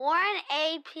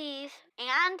APs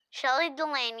and Shelley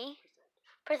Delaney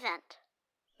present.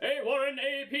 A Warren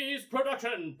AP's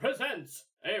production presents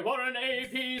a Warren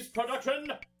AP's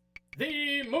production,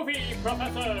 The Movie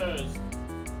Professors.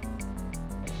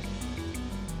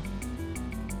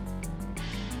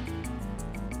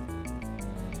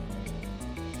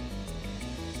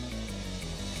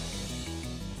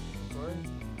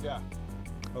 Yeah.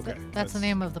 Okay. That's the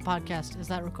name of the podcast. Is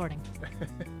that recording?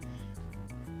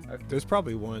 There's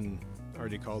probably one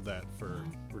already called that for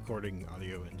recording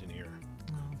audio engineer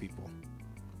Oh, people.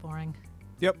 boring.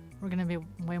 Yep. We're going to be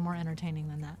way more entertaining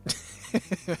than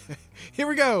that. Here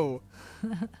we go.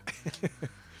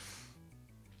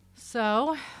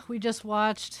 So, we just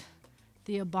watched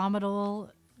The Abominable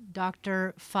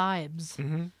Dr. Phibes.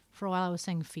 Mm-hmm. For a while, I was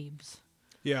saying Phoebes.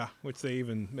 Yeah, which they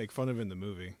even make fun of in the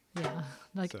movie. Yeah.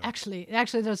 Like, So. actually,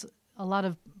 there's a lot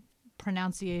of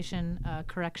pronunciation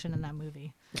correction in that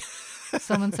movie.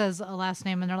 Someone says a last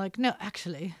name, and they're like, no,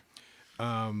 actually.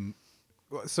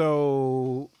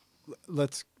 So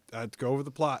let's go over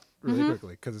the plot really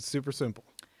quickly because it's super simple.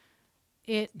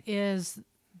 It's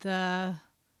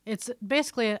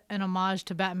basically an homage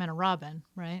to Batman and Robin,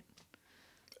 right?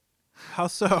 How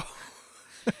so?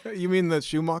 You mean the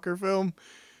Schumacher film?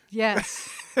 Yes.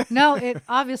 No, it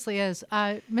obviously is.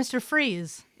 Mr.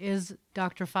 Freeze is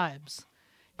Dr. Phibes.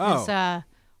 His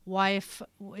wife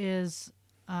is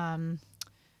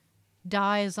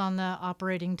dies on the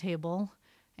operating table,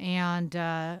 and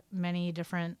many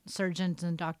different surgeons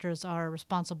and doctors are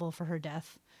responsible for her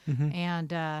death.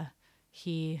 And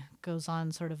he goes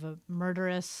on sort of a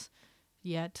murderous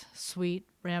yet sweet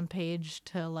rampage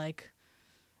to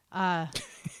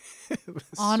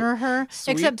honor her.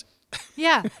 Sweet? Except,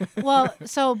 yeah. Well,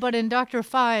 but in Dr.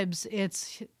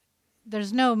 Phibes,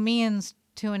 there's no means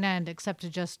to an end except to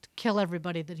just kill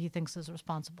everybody that he thinks is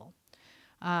responsible.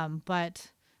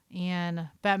 But in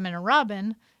Batman and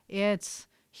Robin, I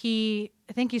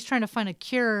think he's trying to find a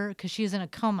cure because she's in a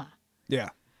coma. Yeah.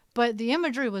 But the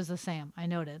imagery was the same, I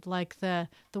noted. Like the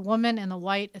woman in the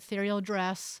white ethereal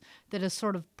dress that is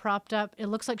sort of propped up. It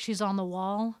looks like she's on the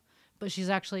wall, but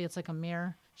it's like a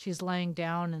mirror. She's laying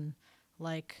down in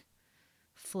like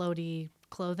floaty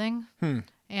clothing.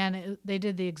 And they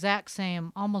did the exact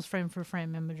same, almost frame for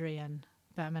frame imagery in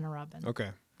Batman and Robin. Okay.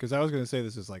 Because I was going to say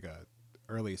this is like a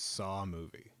early Saw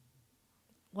movie.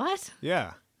 What?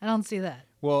 Yeah. I don't see that.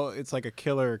 Well, it's like a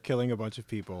killer killing a bunch of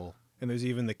people, and there's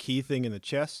even the key thing in the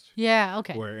chest. Yeah,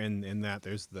 okay. Where in that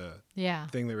there's the Yeah.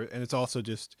 thing and it's also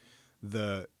just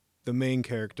the main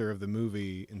character of the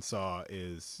movie in Saw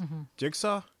is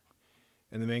Jigsaw,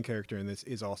 and the main character in this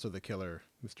is also the killer,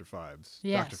 Mr. Phibes,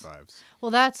 Yes. Dr. Phibes.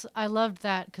 Well, I loved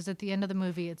that because at the end of the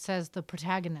movie it says the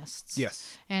protagonists.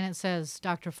 Yes. And it says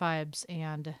Dr. Phibes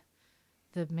and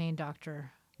the main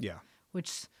doctor, Yeah.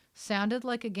 which sounded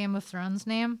like a Game of Thrones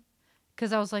name.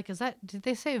 Because I was like, did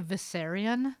they say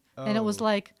Viserion? And it was Oh.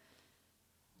 like,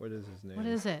 What is his name? what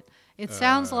is it? It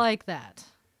sounds like that.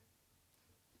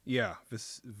 Yeah,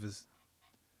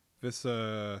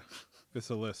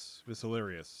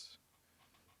 Visilarius.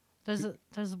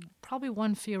 There's probably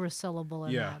one fewer syllable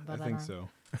in Yeah, that. But I think don't so.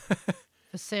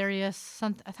 Viserius,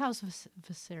 I thought it was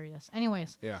Viserius.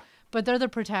 Anyways, Yeah. but they're the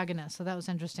protagonists, so that was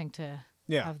interesting to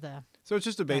Yeah. have the... So it's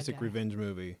just a basic guy. revenge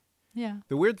movie. Yeah.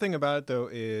 The weird thing about it, though,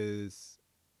 is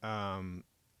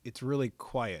it's really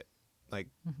quiet. Like,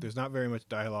 there's not very much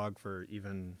dialogue for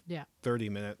even 30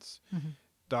 minutes.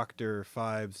 Dr.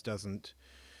 Phibes doesn't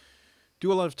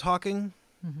do a lot of talking.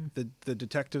 The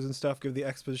detectives and stuff give the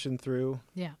exposition through.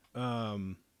 Yeah.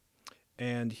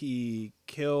 And he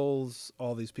kills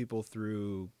all these people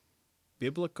through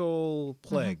biblical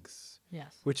plagues,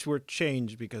 Yes. which were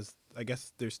changed because I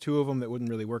guess there's two of them that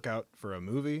wouldn't really work out for a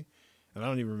movie. And I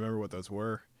don't even remember what those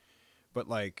were. But,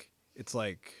 it's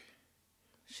like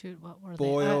Shoot, what were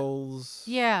boils.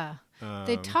 they? Yeah.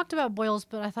 They um, talked about boils,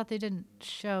 but I thought they didn't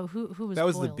show who was That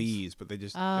was boils. the bees, but it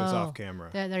was off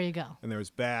camera. There you go. And there was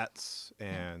bats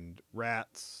and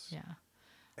rats, Yeah.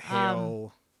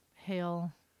 hail,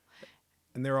 Hail.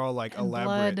 and they're all like and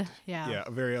elaborate. blood. Yeah.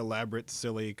 Very elaborate,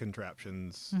 silly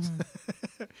contraptions.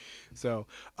 Mm-hmm. So,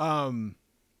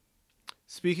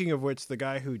 speaking of which, the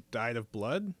guy who died of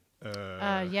blood,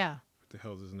 Yeah. what the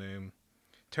hell's his name?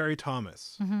 Terry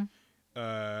Thomas.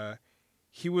 Mm-hmm.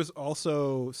 He was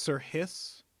also Sir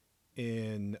Hiss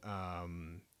in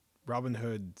Robin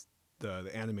Hood,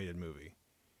 the animated movie.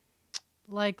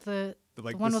 Like the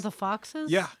Like one this- with the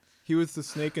foxes? Yeah, he was the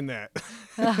snake in that.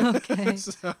 Okay.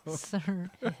 So,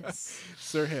 Sir Hiss.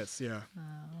 Sir Hiss, yeah.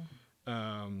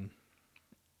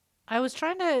 I was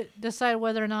trying to decide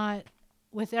whether or not,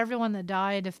 with everyone that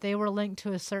died, if they were linked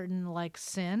to a certain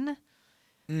sin.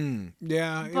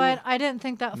 Yeah, but I didn't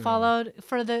think that followed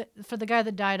for the guy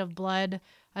that died of blood.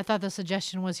 I thought the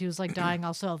suggestion was he was like dying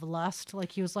also of lust,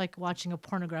 like he was like watching a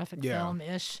pornographic film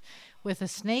ish with a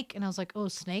snake, and I was like, oh,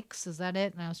 snakes, is that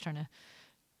it? And I was trying to,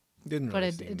 it didn't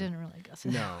really go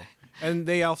through. No, and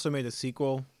they also made a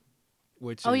sequel,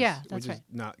 which is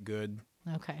not good.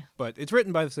 Okay. But it's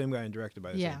written by the same guy and directed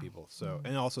by the same people. So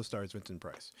and also stars Vincent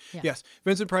Price. Yeah. Yes,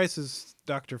 Vincent Price is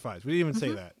Dr. Fives. We didn't even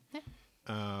say that.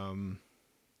 Yeah.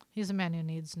 He's a man who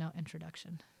needs no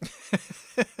introduction.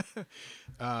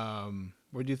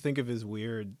 What do you think of his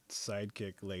weird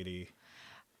sidekick lady?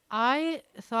 I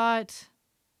thought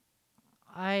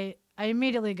I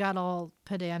immediately got all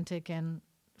pedantic and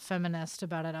feminist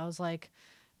about it. I was like,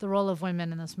 the role of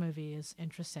women in this movie is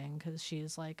interesting because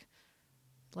she's like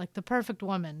the perfect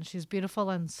woman. She's beautiful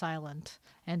and silent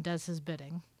and does his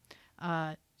bidding.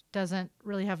 Doesn't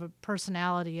really have a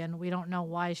personality, and we don't know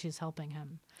why she's helping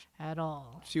him at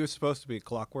all. She was supposed to be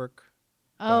Clockwork.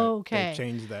 Okay. They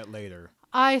changed that later.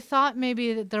 I thought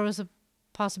maybe that there was a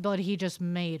possibility he just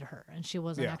made her and she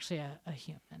wasn't actually a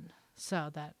human. So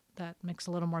that makes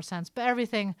a little more sense. But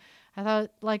everything, I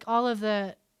thought, like all of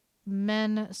the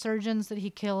men surgeons that he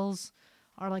kills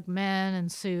are like men in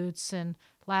suits and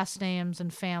last names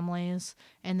and families.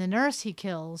 And the nurse he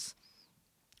kills,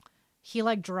 he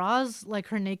like draws like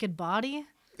her naked body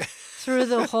through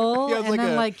the hole and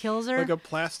then like kills her. Like a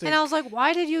plastic. And I was like,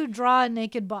 why did you draw a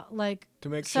naked body? Like, to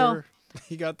make sure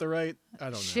he got the right,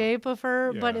 shape of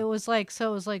her. But it was like,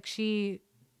 she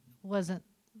wasn't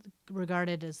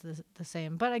regarded as the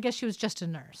same. But I guess she was just a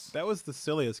nurse. That was the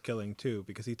silliest killing too,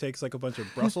 because he takes like a bunch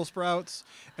of Brussels sprouts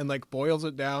and like boils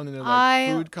it down into like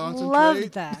food concentrate. I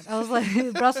loved that. I was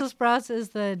like, Brussels sprouts is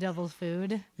the devil's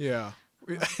food. Yeah.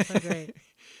 So great.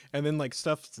 And then like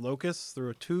stuffs locusts through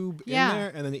a tube in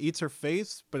there, and then he eats her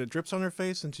face, but it drips on her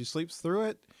face and she sleeps through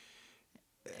it.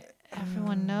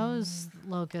 Everyone knows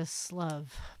locusts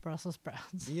love Brussels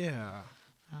sprouts. Yeah.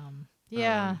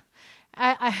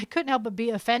 I couldn't help but be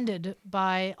offended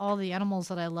by all the animals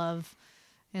that I love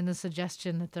and the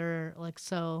suggestion that they're like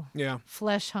so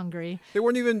flesh hungry. They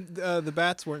weren't even, the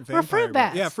bats weren't vampire. Or fruit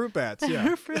bats. Yeah, fruit bats. Yeah.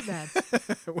 They're fruit bats.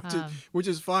 which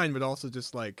is fine, but also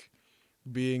just like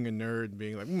being a nerd,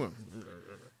 being like...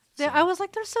 I was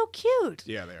like, they're so cute.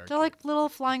 Yeah, they are. They're like little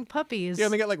flying puppies. Yeah,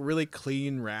 and they got like really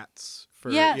clean rats.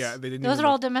 Yes. Yeah, they didn't. Those are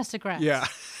all domestic rats. Yeah.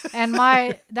 And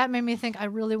that made me think I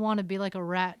really want to be like a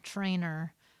rat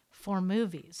trainer for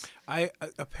movies.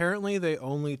 Apparently they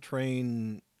only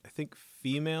train, I think,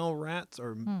 female rats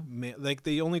or like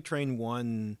they only train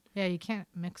one. Yeah, you can't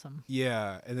mix them.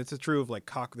 Yeah, and it's true of like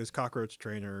there's cockroach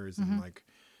trainers and like,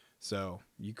 so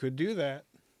you could do that.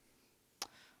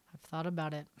 I've thought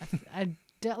about it.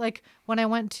 Like when I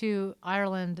went to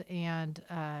Ireland and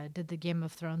did the Game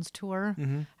of Thrones tour,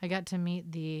 I got to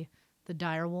meet the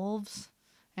dire wolves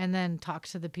and then talk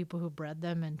to the people who bred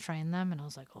them and train them. And I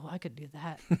was like, oh, I could do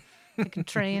that. I could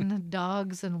train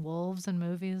dogs and wolves in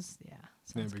movies. Yeah.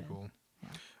 That'd be cool.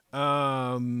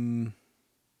 Yeah.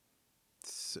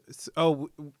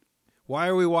 Why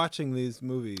are we watching these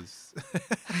movies?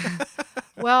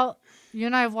 Well, you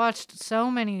and I have watched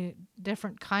so many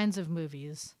different kinds of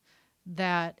movies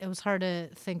that it was hard to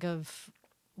think of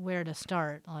where to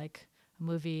start. Like a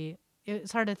movie,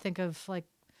 it's hard to think of like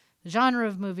the genre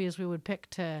of movies we would pick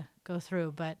to go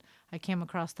through, but I came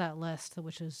across that list,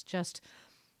 which is just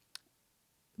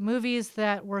movies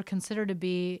that were considered to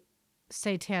be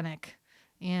satanic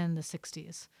in the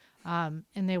 60s. And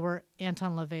they were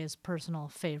Anton LaVey's personal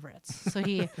favorites. So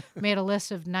he made a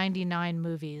list of 99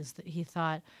 movies that he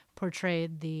thought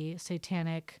portrayed the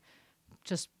satanic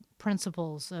just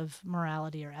principles of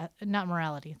morality, or not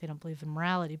morality, they don't believe in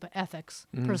morality, but ethics,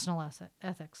 personal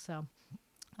ethics. So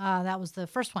that was the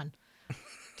first one.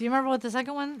 Do you remember what the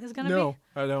second one is going to be? No,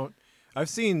 I don't. I've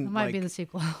seen it might be the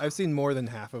sequel. I've seen more than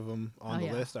half of them on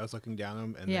the list. I was looking down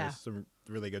them, and there's some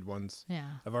really good ones. Yeah,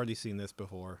 I've already seen this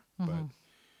before, but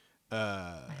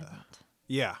I haven't.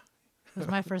 Yeah, it was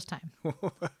my first time.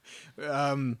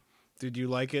 Did you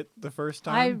like it the first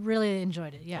time? I really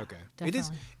enjoyed it. Yeah. Okay.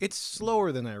 Definitely. It's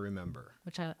slower than I remember.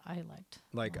 Which I liked.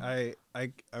 Like I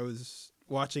was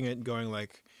watching it and going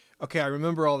like, okay, I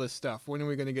remember all this stuff. When are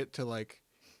we gonna get to like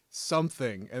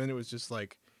something? And then it was just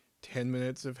like 10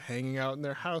 minutes of hanging out in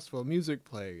their house while music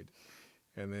played,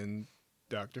 and then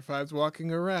Dr. Fives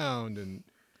walking around, and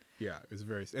yeah, it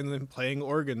was and then playing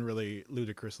organ really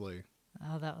ludicrously.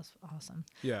 Oh, that was awesome.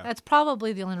 Yeah. That's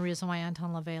probably the only reason why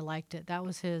Anton LaVey liked it. That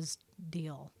was his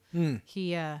deal.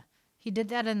 He did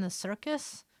that in the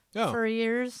circus for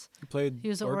years. He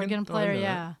was an organ player,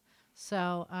 yeah.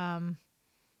 So,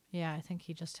 yeah, I think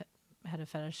he just had a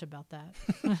fetish about that.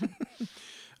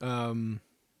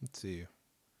 Let's see.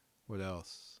 What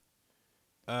else?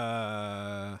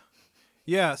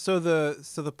 Yeah, so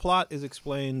the plot is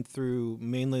explained through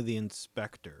mainly the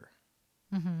inspector,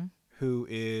 who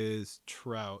is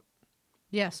Trout.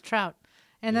 Yes, Trout.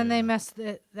 And then they messed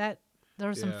that. There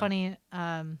were some funny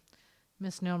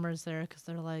misnomers there because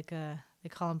they're like they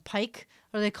call him Pike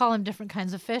or they call him different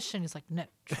kinds of fish, and he's like, no,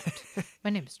 Trout. My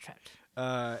name is Trout.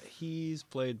 He's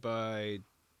played by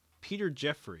Peter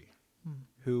Jeffrey,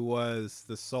 who was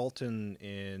the Sultan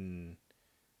in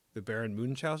the Baron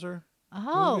Munchausen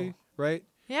movie, right?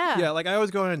 Yeah. Yeah, like I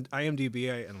always go on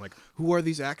IMDb and like, who are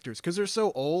these actors? Because they're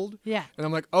so old. Yeah. And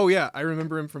I'm like, oh yeah, I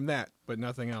remember him from that, but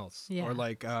nothing else. Yeah. Or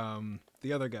like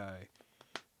the other guy,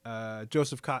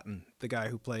 Joseph Cotton, the guy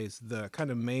who plays the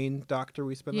kind of main doctor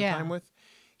we spend the time with.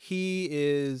 He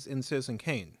is in Citizen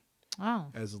Kane. Oh.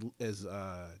 As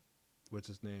what's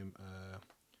his name?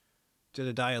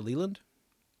 Jedediah Leland.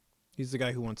 He's the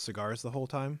guy who wants cigars the whole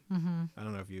time. Mm-hmm. I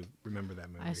don't know if you remember that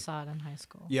movie. I saw it in high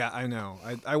school. Yeah, I know.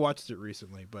 I watched it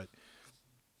recently, but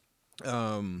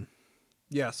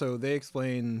yeah, so they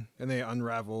explain and they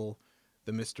unravel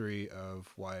the mystery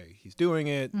of why he's doing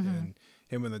it, and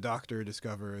him and the doctor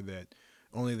discover that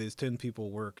only these 10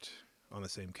 people worked on the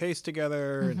same case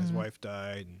together, and his wife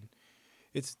died, and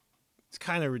it's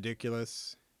kind of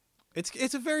ridiculous.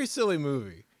 It's a very silly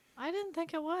movie. I didn't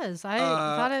think it was. I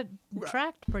thought it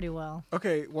tracked pretty well.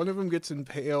 Okay, one of them gets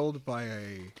impaled by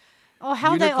a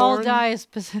how unicorn, they all die.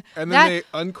 And then they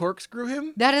uncorkscrew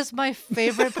him? That is my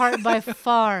favorite part by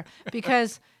far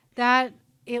because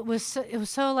it was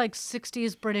so like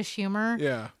 60s British humor.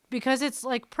 Yeah. Because it's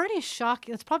like pretty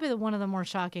shocking. It's probably one of the more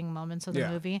shocking moments of the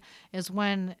movie is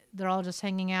when they're all just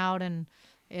hanging out and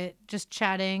just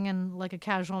chatting in like a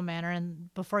casual manner,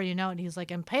 and before you know it, he's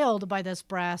like impaled by this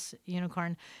brass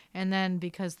unicorn, and then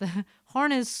because the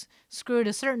horn is screwed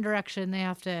a certain direction, they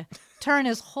have to turn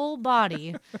his whole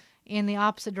body in the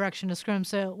opposite direction to screw him.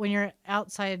 So when you're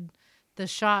outside the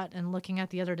shot and looking at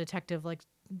the other detective like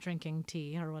drinking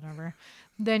tea or whatever,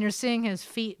 then you're seeing his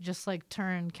feet just like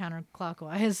turn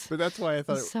counterclockwise. But that's why I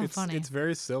thought it's so funny. It's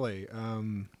very silly.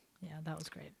 Yeah, that was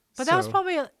great. But that was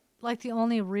probably like the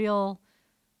only real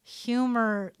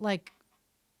humor, like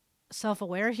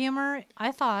self-aware humor,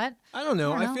 I thought. I don't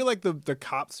know. I feel like the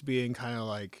cops being kind of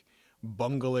like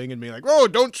bungling and being like, oh,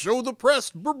 don't show the press.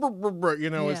 Brr, brr, brr, brr.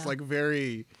 You know, it's like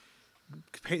very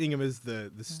painting him as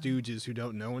the stooges who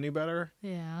don't know any better.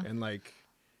 Yeah. And like,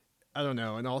 I don't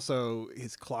know. And also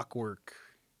his Clockwork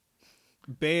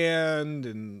band,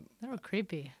 and they were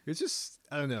creepy. It's just,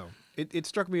 I don't know. It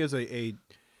struck me as a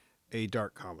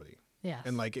dark comedy. Yeah.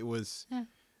 And like it was... Yeah.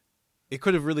 It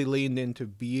could have really leaned into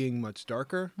being much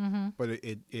darker, but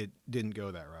it didn't go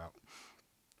that route.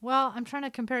 Well, I'm trying to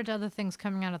compare it to other things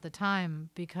coming out at the time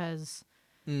because...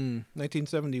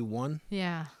 1971?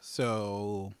 Yeah.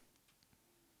 So...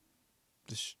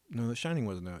 The Shining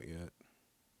wasn't out yet.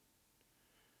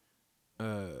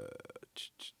 I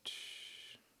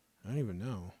don't even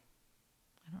know.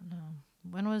 I don't know.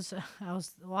 When was I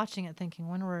was watching it thinking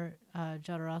when were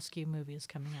Jodorowsky movies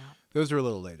coming out? Those are a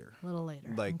little later. A little later.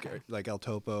 Like El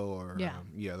Topo or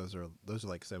those are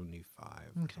like 75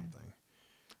 or something.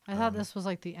 I thought this was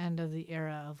like the end of the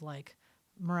era of like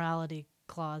morality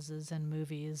clauses in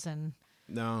movies and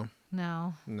No.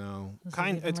 It's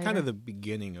kind of the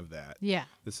beginning of that. Yeah.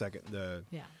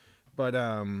 But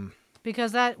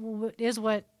because that is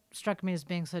what struck me as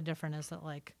being so different is that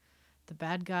like the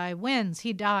bad guy wins,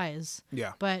 he dies.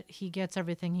 Yeah. But he gets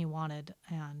everything he wanted,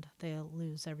 and they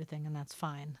lose everything, and that's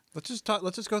fine. Let's just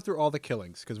go through all the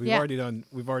killings because we've already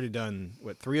done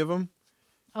what, 3 of them.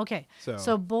 Okay.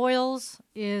 So Boyle's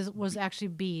was actually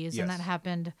bees, and that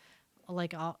happened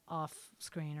like off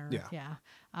screen or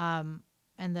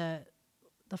and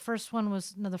the first one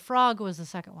was the frog was the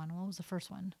second one. What was the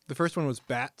first one? The first one was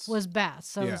bats.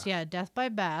 So it was death by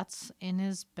bats in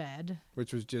his bed.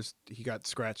 Which was just he got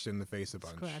scratched in the face a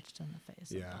bunch. Scratched in the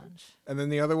face a bunch. And then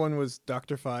the other one was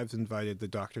Dr. Fives invited the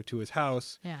doctor to his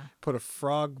house. Yeah. Put a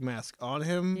frog mask on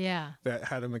him. Yeah. That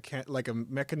had a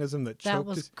mechanism that choked. That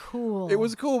was cool. It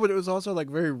was cool, but it was also like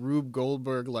very Rube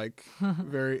Goldberg, like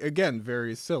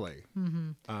very silly.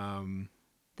 Mm-hmm.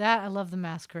 That I love the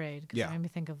Masquerade because it made me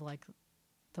think of like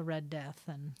the Red Death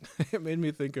and it made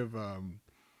me think of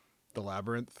the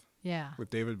Labyrinth. Yeah. With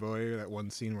David Bowie, that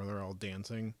one scene where they're all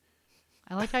dancing.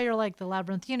 I like how you're like the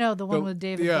Labyrinth. You know the one with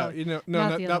David Bowie. Yeah, you know,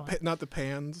 not the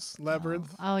Pan's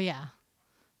Labyrinth. Oh yeah.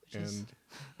 And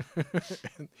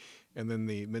and then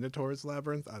the Minotaur's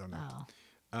Labyrinth. I don't know.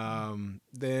 Oh.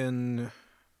 Then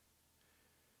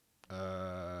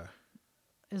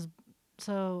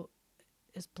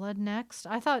is blood next?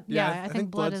 I thought, I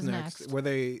think blood is next. Where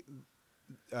they,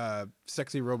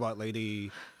 sexy robot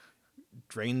lady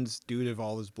drains dude of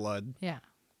all his blood. Yeah.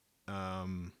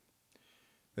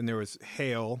 Then there was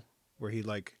hail, where he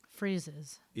like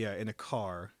freezes. Yeah, in a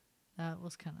car. That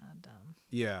was kind of dumb.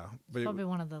 Yeah, but probably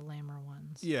one of the lamer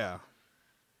ones. Yeah.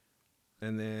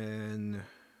 And then.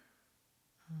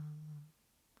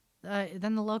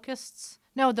 Then the locusts.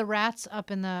 No, the rats up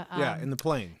in the. In the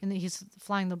plane. He's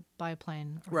flying the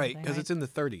biplane. Right, because it's in the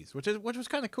 30s, which was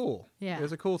kind of cool. Yeah, it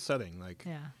was a cool setting. Like.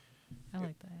 Yeah, I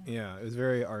like that. Yeah, it was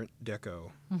very Art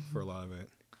Deco for a lot of it.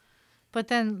 But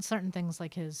then certain things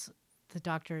like the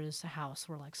doctor's house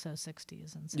were like so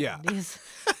 60s and 70s. Yeah.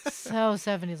 So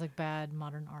 70s, like bad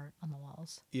modern art on the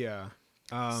walls. Yeah.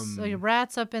 So your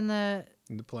rats up in the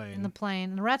plane. And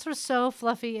the rats were so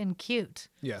fluffy and cute.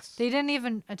 Yes. They didn't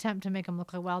even attempt to make them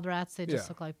look like wild rats. They just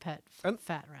look like fat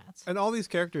rats. And all these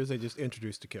characters they just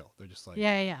introduced to kill. They're just like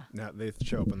Now they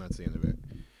show up and that's the end of it.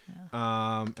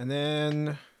 Yeah. And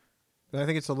then I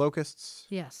think it's the locusts.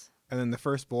 Yes. And then the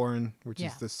firstborn, which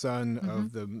is the son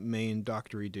of the main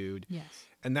doctory dude. Yes.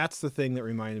 And that's the thing that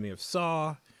reminded me of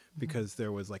Saw, because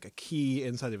there was like a key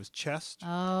inside of his chest.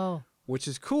 Oh. Which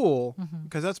is cool,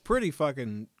 because that's pretty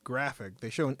fucking graphic. They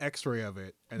show an x-ray of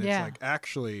it, and it's like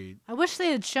actually... I wish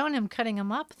they had shown him cutting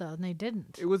him up, though, and they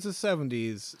didn't. It was the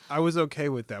 70s. I was okay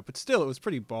with that, but still, it was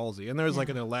pretty ballsy. And there was like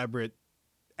an elaborate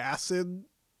acid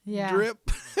drip.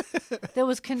 That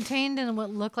was contained in what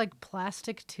looked like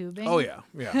plastic tubing. Oh, yeah.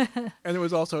 And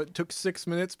it took 6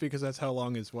 minutes because that's how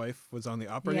long his wife was on the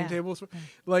operating table. So,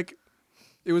 like,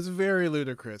 it was very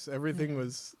ludicrous. Everything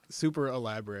was super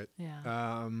elaborate.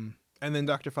 Yeah. And then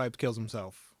Dr. Phibes kills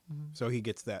himself. So he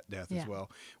gets that death as well,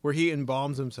 where he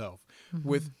embalms himself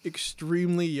with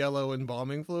extremely yellow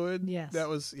embalming fluid. Yes. That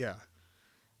was,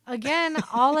 Again,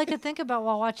 all I could think about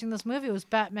while watching this movie was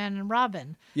Batman and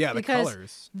Robin. Yeah, the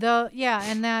colors.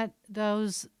 And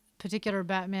those particular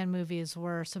Batman movies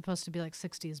were supposed to be like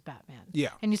 60s Batman.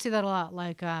 Yeah. And you see that a lot.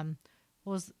 Like,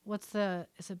 is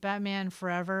it Batman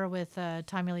Forever with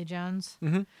Tommy Lee Jones?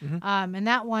 And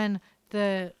that one,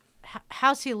 the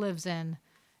house he lives in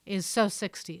is so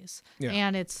 60s. Yeah.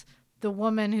 And it's the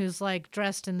woman who's like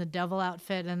dressed in the devil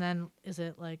outfit, and then is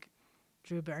it like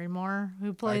Drew Barrymore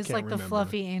who plays like the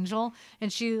fluffy angel,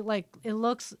 and she like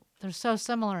they're so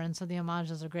similar, and so the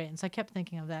homages are great, and so I kept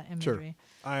thinking of that imagery.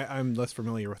 Sure. I'm less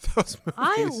familiar with those movies.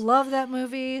 I love that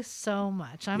movie so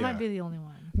much. I might be the only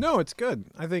one. No, it's good.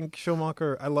 I think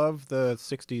Schumacher. I love the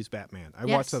 60s Batman. I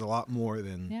watched that a lot more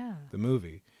than the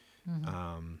movie.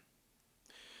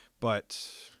 But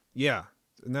yeah,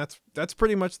 and that's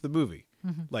pretty much the movie.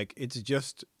 Like, it's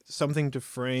just something to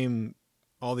frame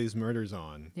all these murders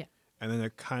on. Yeah. And then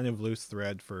a kind of loose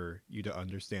thread for you to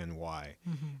understand why.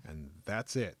 And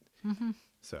that's it.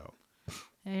 So.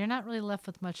 Yeah, you're not really left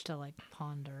with much to like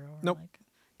ponder or like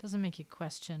doesn't make you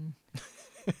question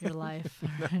your life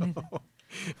or anything.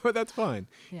 But that's fine.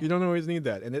 Yeah. You don't always need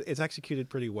that. And it's executed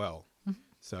pretty well.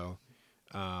 So,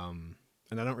 and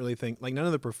I don't really think, like, none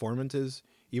of the performances,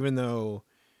 even though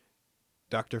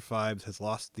Dr. Phibes has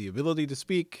lost the ability to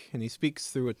speak, and he speaks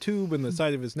through a tube in the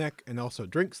side of his neck, and also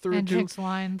drinks through a tube. Drinks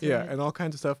wine. And all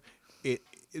kinds of stuff.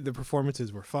 The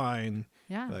performances were fine.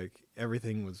 Yeah. Like,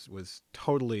 everything was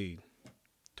totally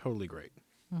great.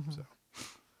 So.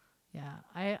 Yeah.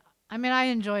 I mean, I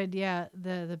enjoyed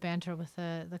the banter with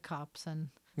the cops, and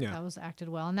that was acted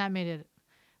well, and that made it.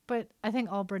 But I think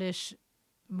all British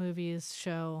movies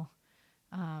show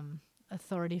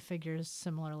authority figures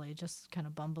similarly, just kind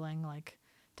of bumbling. Like,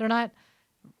 they're not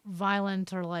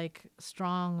violent or like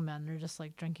strong men. They're just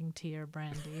like drinking tea or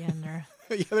brandy, and they're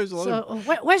there's a lot of.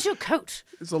 Where's your coat?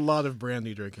 There's a lot of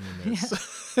brandy drinking in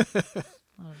this.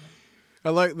 I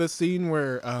like the scene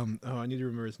where I need to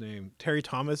remember his name. Terry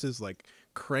Thomas is like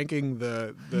cranking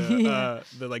the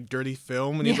like dirty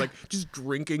film, and he's like just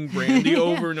drinking brandy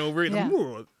over and over.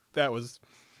 And that was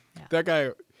that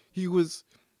guy. He was.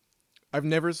 I've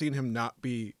never seen him not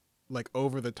be like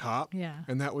over the top. Yeah.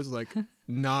 And that was like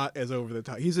not as over the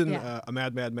top. He's in a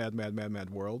Mad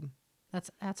World.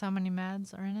 That's how many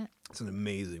Mads are in it? It's an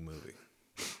amazing movie.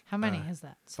 How many is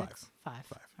that? 6? 5.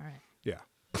 All right. Yeah.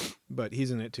 But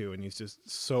he's in it too, and he's just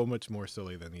so much more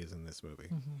silly than he is in this movie.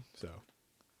 So.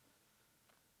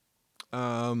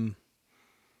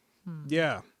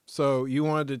 Yeah. So you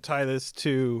wanted to tie this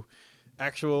to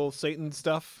actual Satan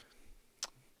stuff?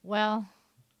 Well,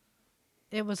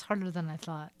 it was harder than I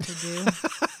thought to do.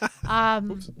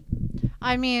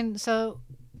 I mean, so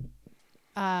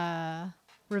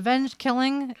revenge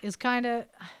killing is kind of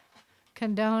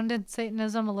condoned in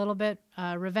Satanism a little bit.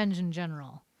 Revenge in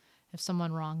general. If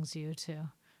someone wrongs you,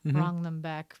 to wrong them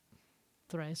back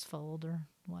thrice fold or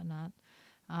whatnot.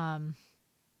 But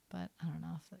I don't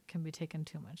know if that can be taken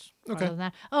too much farther than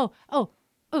that. Oh,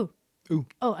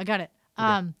 I got it.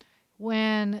 Okay.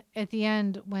 When at the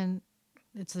end, when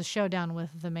it's the showdown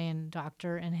with the main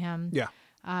doctor and him,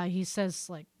 he says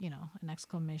like, an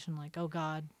exclamation like, "Oh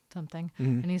God," something,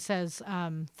 and he says,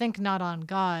 "Think not on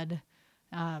God,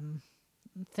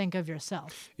 think of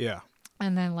yourself." Yeah.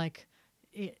 And then like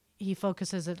he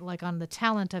focuses it like on the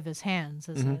talent of his hands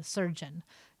as a surgeon,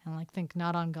 and like think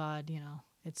not on God,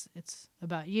 it's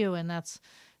about you. And that's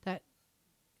that.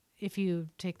 If you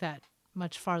take that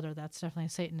much farther, that's definitely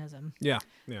Satanism. Yeah.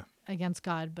 Against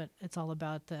God, but it's all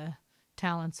about the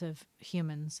talents of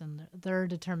humans and their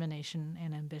determination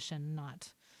and ambition, not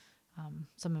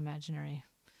some imaginary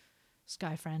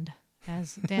sky friend,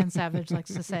 as Dan Savage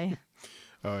likes to say.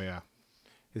 Oh yeah.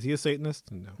 Is he a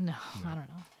Satanist? No, I don't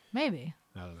know. Maybe.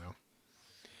 I don't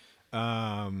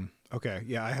know. Okay,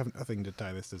 yeah, I have nothing to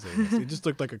tie this to Satanist. It just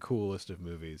looked like a cool list of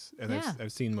movies, and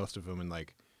I've seen most of them in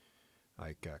like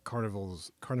Carnival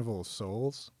of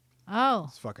Souls. Oh,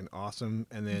 It's fucking awesome.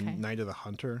 And then Night of the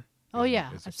Hunter. Oh yeah,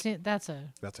 I've seen that's a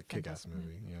kick-ass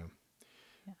movie.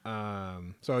 Yeah.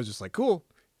 So I was just like, cool,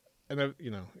 and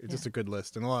it's just a good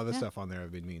list, and a lot of the stuff on there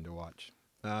I've been meaning to watch.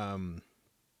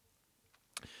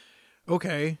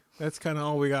 Okay, that's kind of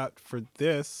all we got for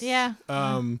this. Yeah.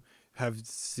 Have you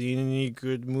seen any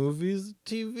good movies,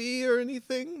 TV, or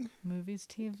anything? Movies,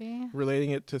 TV?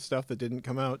 Relating it to stuff that didn't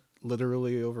come out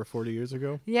literally over 40 years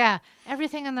ago? Yeah,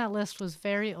 everything on that list was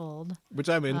very old. Which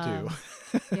I'm into.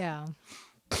 Yeah.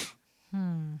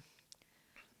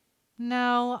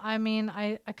 No, I mean,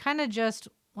 I kind of just,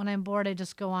 when I'm bored, I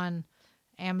just go on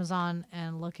Amazon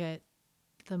and look at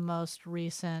the most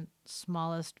recent,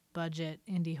 smallest budget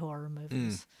indie horror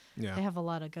movies. Yeah. They have a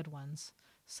lot of good ones.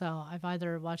 So I've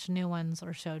either watched new ones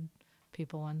or showed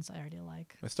people ones I already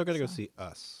like. I still got to go see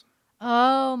Us.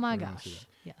 Oh my gosh.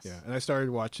 Yes. Yeah, and I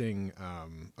started watching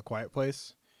A Quiet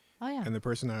Place. Oh yeah. And the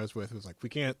person I was with was like, "We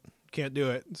can't do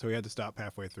it," so we had to stop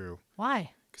halfway through.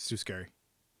 Why? 'Cause it's too scary.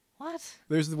 What?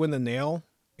 There's when the nail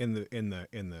in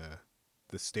the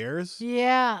stairs.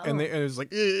 Yeah. And it was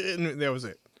like, and that was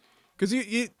it. Because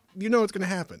you know what's gonna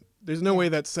happen. There's no way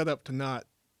that's set up to not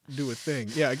do a thing.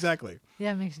 Yeah, exactly.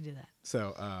 Yeah, it makes you do that.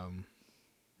 So,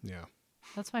 yeah.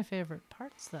 That's my favorite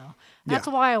parts, though. That's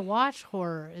why I watch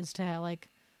horror, is to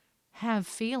have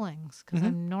feelings, because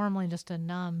I'm normally just a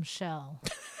numb shell.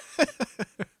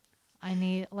 I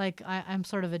need I'm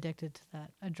sort of addicted to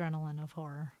that adrenaline of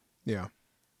horror. Yeah.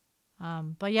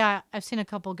 But yeah, I've seen a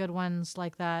couple good ones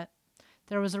like that.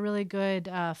 There was a really good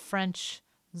French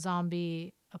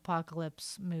zombie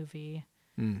apocalypse movie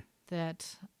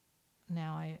that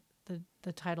now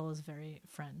the title is very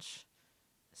French.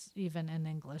 Even in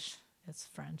English, it's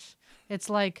French. It's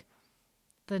like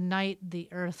The Night the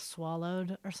Earth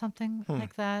Swallowed or something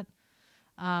like that.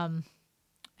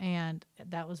 And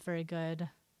that was very good.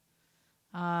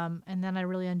 And then I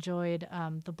really enjoyed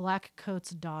The Black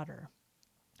Coat's Daughter.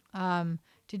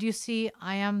 Did you see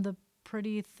I Am the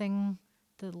Pretty Thing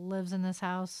That Lives in This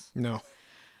House? No.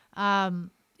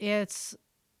 It's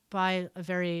by a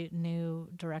very new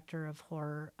director of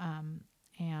horror.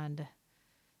 And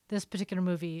this particular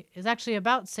movie is actually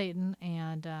about Satan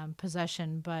and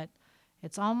possession, but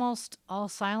it's almost all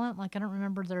silent. Like, I don't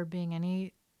remember there being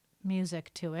any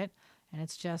music to it. And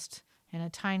it's just in a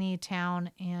tiny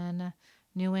town in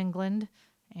New England.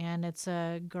 And it's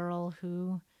a girl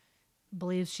who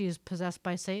believes she's possessed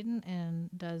by Satan and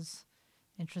does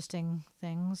interesting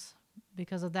things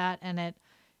because of that. And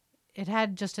it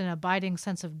had just an abiding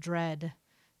sense of dread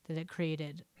that it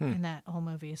created in that whole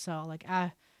movie. So,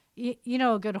 you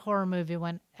know, a good horror movie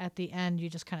when at the end you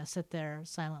just kind of sit there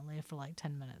silently for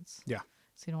 10 minutes. Yeah.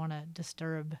 So you don't want to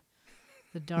disturb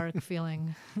the dark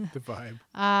feeling. The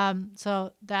vibe.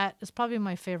 So that is probably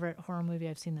my favorite horror movie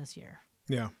I've seen this year.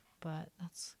 Yeah. But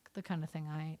that's the kind of thing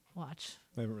I watch.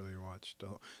 I haven't really watched.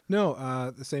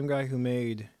 No, the same guy who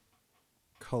made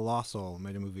Colossal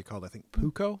made a movie called, I think,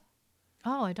 Puko.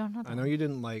 Oh, I don't know that. I know you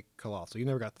didn't like Colossal. You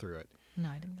never got through it. No,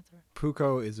 I didn't get through it.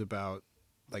 Puko is about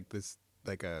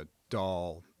a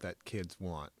doll that kids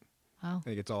want. Oh.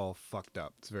 And it gets all fucked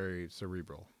up. It's very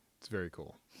cerebral. It's very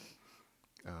cool.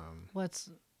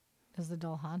 Is the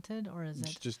doll haunted or is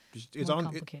it it's more on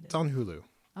complicated? it's on Hulu.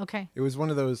 Okay. It was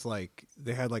one of those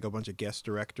they had a bunch of guest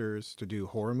directors to do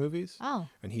horror movies. Oh.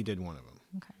 And he did one of them.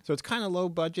 Okay. So it's kind of low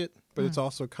budget, but it's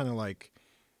also kind of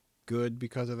good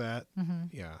because of that.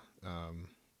 Mm-hmm. Yeah.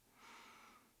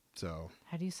 So.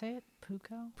 How do you say it?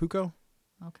 Puko? Puko.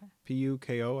 Okay.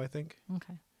 Puko, I think.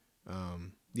 Okay.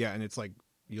 Yeah, and it's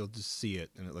you'll just see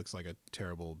it, and it looks like a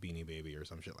terrible Beanie Baby or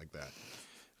some shit like that.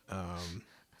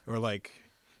 Or like,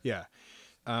 yeah.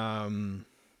 How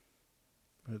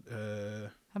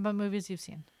about movies you've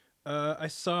seen? I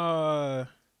saw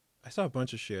a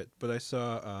bunch of shit, but I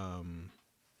saw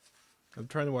I'm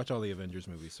trying to watch all the Avengers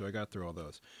movies, so I got through all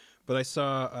those. But I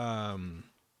saw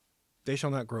They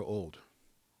Shall Not Grow Old,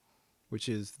 which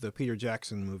is the Peter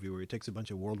Jackson movie where he takes a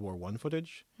bunch of World War I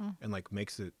footage and like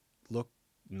makes it look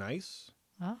nice.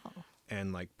 Oh.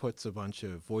 And like puts a bunch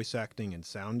of voice acting and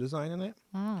sound design in it.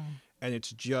 Oh. And it's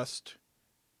just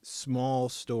small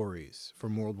stories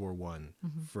from World War I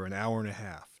for an hour and a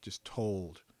half, just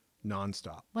told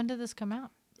nonstop. When did this come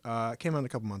out? It came out a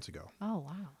couple months ago. Oh,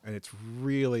 wow. And it's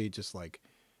really just like,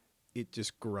 it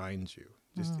just grinds you.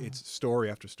 Just it's story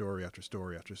after story after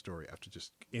story after story after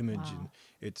just image. Wow.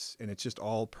 And it's just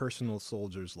all personal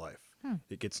soldier's life.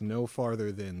 It gets no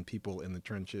farther than people in the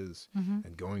trenches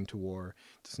and going to war.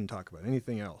 It doesn't talk about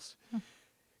anything else.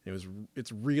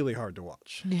 It's really hard to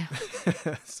watch. Yeah.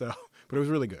 But it was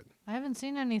really good. I haven't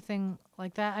seen anything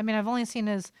like that. I mean, I've only seen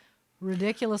his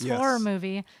ridiculous Yes. horror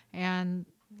movie and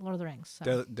Lord of the Rings.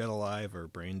 So Dead Alive or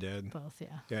Brain Dead. both, yeah.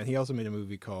 Yeah, and he also made a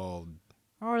movie called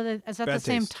Is that Bad the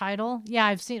same Taste. title? Yeah,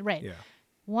 I've seen, right. Yeah.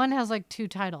 One has like 2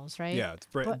 titles, right? Yeah, it's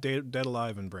Dead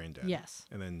Alive and Brain Dead. Yes.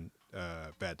 And then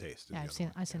Bad Taste. is Yeah, the I've other seen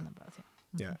one. I've seen them both.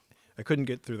 Yeah. Yeah. I couldn't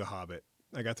get through The Hobbit.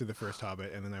 I got through the first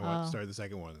Hobbit, and then I started the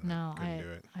second one. And No, I couldn't do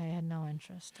it. I had no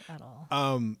interest at all.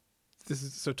 This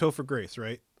is so Topher Grace,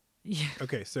 right? Yeah.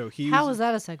 Okay, so he. How was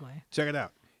that a segue? Check it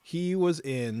out. He was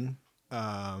in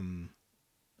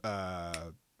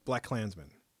Black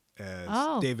Klansman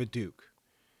as David Duke,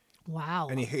 Wow.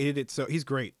 and he hated it. So he's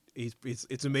great.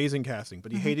 It's amazing casting,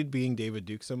 but he hated being David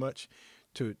Duke so much.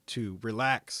 To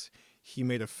relax, he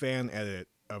made a fan edit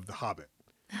of The Hobbit.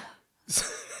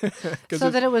 So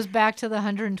that it was back to the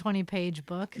 120-page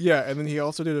book. Yeah, and then he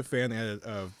also did a fan edit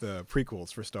of the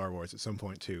prequels for Star Wars at some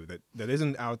point too. That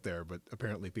isn't out there, but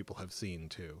apparently people have seen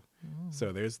too.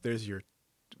 So there's your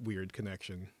weird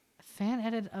connection. Fan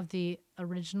edit of the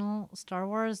original Star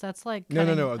Wars. That's like No,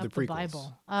 cutting of up the the prequels.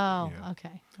 Bible. Oh, Yeah.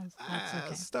 okay. That's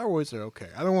okay. Star Wars are okay.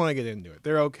 I don't want to get into it.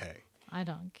 They're okay. I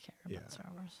don't care about Yeah. Star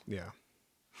Wars. Yeah.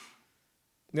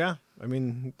 Yeah. I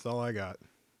mean, that's all I got.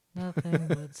 Nothing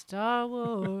but Star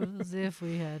Wars if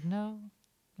we had no.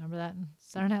 Remember that in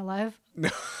Saturday Night Live? No.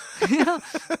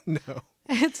 No.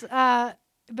 It's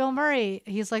Bill Murray.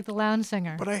 He's like the lounge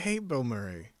singer. But I hate Bill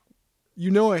Murray. You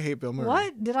know I hate Bill Murray.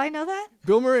 What? Did I know that?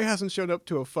 Bill Murray hasn't showed up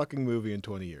to a fucking movie in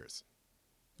 20 years.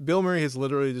 Bill Murray has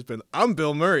literally just been, I'm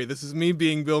Bill Murray. This is me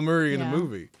being Bill Murray in a Yeah.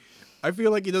 movie. I feel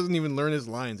like he doesn't even learn his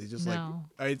lines. He's just No.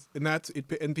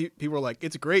 people are like,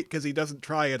 it's great because he doesn't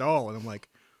try at all. And I'm like,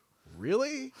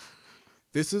 really?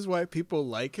 This is why people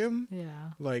like him?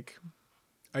 Yeah. Like,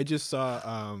 I just saw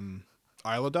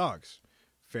Isle of Dogs.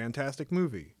 Fantastic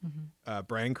movie.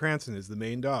 Bryan Cranston is the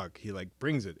main dog. He like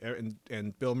brings it.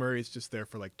 And Bill Murray's just there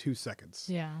for like 2 seconds.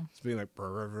 Yeah. It's being like, brr,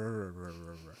 brr, brr, brr,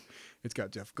 brr, brr. It's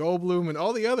got Jeff Goldblum and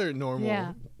all the other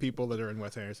normal people that are in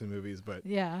Wes Anderson movies, but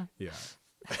Yeah. yeah.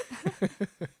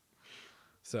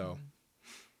 So,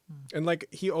 and like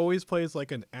he always plays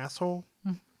like an asshole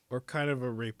or kind of a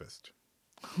rapist.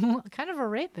 Kind of a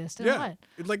rapist. In Yeah, what?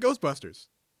 it's like Ghostbusters.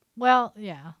 Well,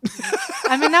 yeah.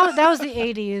 I mean, that was the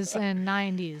 80s and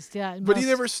 90s. Yeah. But he most-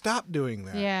 never stopped doing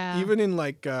that. Yeah. Even in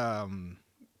like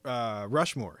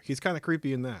Rushmore, he's kind of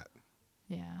creepy in that.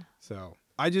 Yeah. So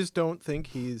I just don't think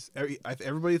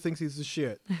everybody thinks he's the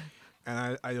shit.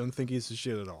 And I don't think he's the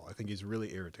shit at all. I think he's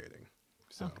really irritating.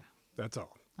 So that's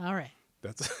all. All right.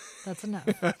 That's enough.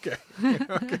 okay.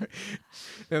 Okay.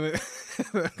 And then,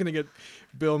 I'm going to get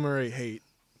Bill Murray hate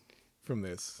from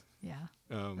this. Yeah.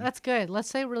 Um, That's good. Let's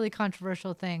say really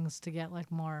controversial things to get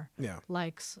like more Yeah.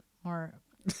 likes, more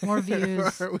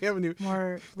views, we haven't even.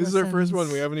 more. This is our first one.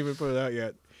 listens. We haven't even put it out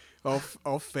yet.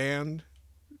 All fanned.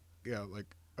 Yeah, like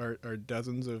our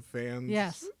dozens of fans.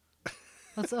 Yes.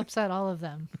 Let's upset all of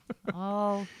them.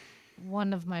 All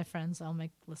one of my friends I'll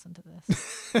make listen to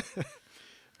this.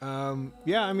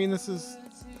 Yeah, I mean, this is.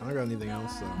 I don't got anything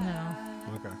else. So. No,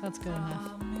 Okay. that's good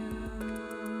enough.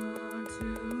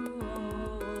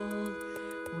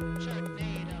 The good, the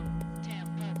bad,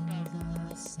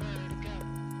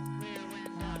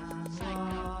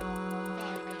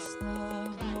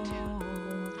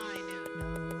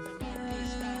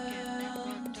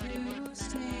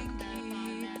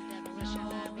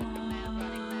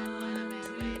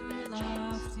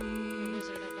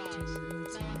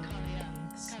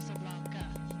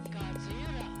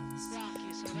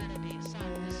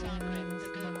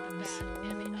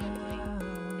 and the ugly.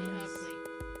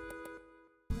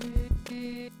 The ugly.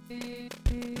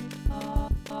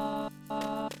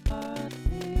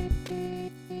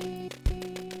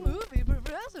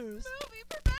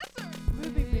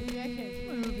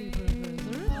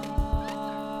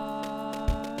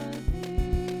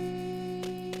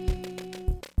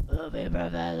 movie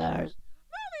professors.